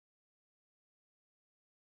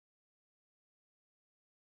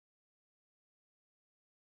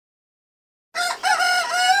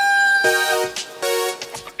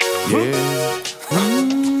Yeah.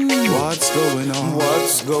 What's going on?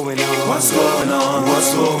 What's going on? What's going on?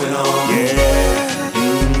 What's going on? Yeah.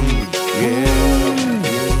 Yeah.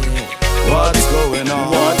 What's going on?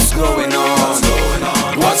 What's going on? What's going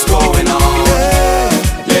on? What's going on? Yeah.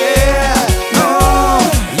 Yeah. Oh.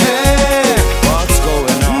 Yeah. What's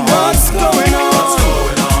going on? What's going on? What's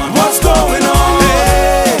going on? What's going on?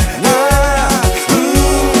 Hey.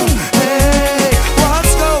 Hey.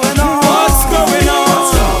 What's going on? What's going on?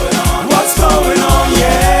 What's going on?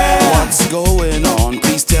 Yeah. What's going on?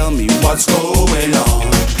 Please tell me what's going on.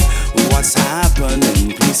 What's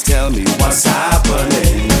happening? Please tell me what's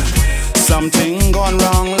happening. Something gone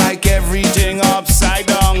wrong, like everything upside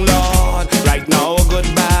down, Lord. Right now, good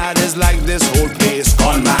bad is like this whole place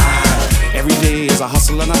gone mad. Every day is a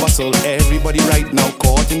hustle and a bustle. Everybody right now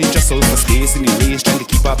caught in the jostle for space in the race, trying to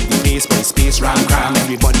keep up the pace. But the space ram cram,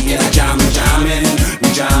 everybody in a jam,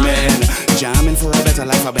 jamming for a better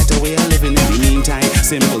life, a better way of living. In the meantime,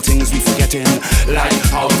 simple things we forgetting, like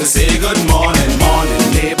how to say good morning,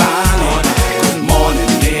 morning, neighbor. Good morning,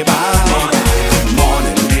 neighbor. Good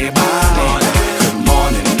morning, neighbor. Good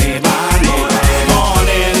morning, neighbor.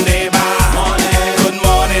 Morning, neighbor. Good morning, neighbor. Good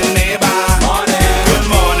morning, neighbor. Good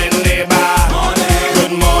morning, neighbor.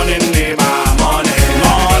 Morning, neighbor. Good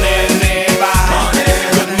morning, neighbor.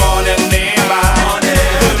 Good morning, neighbor.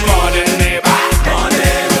 Good morning, neighbor. Morning, neighbor.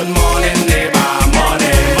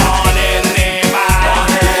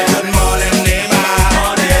 Good morning, neighbor.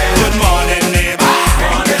 Good morning, neighbor.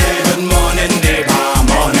 Good morning, neighbor.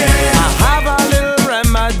 Morning. I have a little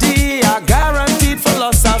remedy, a guaranteed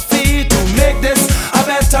philosophy to make this a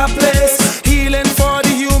better place. Healing for the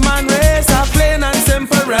human race, a plain and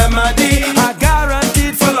simple remedy, a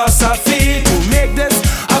guaranteed philosophy to make this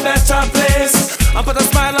a better place. And put a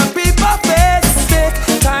smile on people's face. Take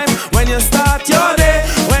time when you start your day,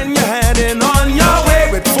 when you're heading on your way,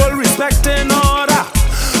 with full respect in order.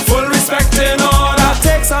 Full respect in order.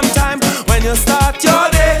 Take some time when you start your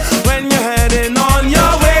day, when you're heading on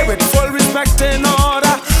your way, with full respect in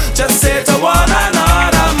order. Just say to one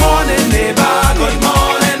another, morning neighbor, good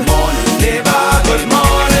morning. Neighbor, good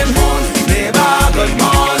morning. Neighbor, good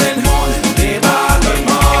morning. Neighbor, good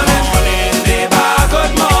morning. Neighbor,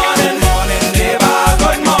 good morning. Neighbor,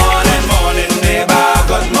 good morning. Neighbor,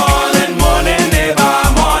 good morning. Neighbor,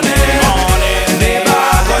 morning. Neighbor,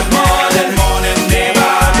 good morning.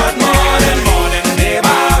 Neighbor, good morning.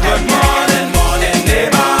 Neighbor, good morning.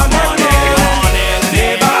 Neighbor, morning.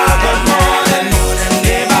 Neighbor, good morning.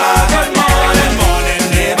 Neighbor, good morning.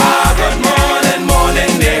 Neighbor, good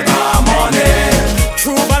morning. Neighbor, morning.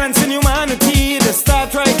 True balance in humanity, they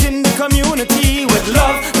start right in the community, with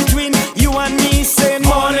love between you and me. Say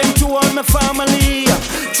morning to all my family.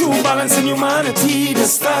 True balance in humanity, they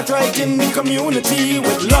start right in the community,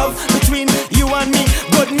 with love between you and me.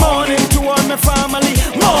 Good morning to all my family.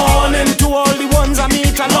 Morning to all the ones I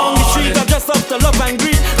meet along the street. I just love to love and greet.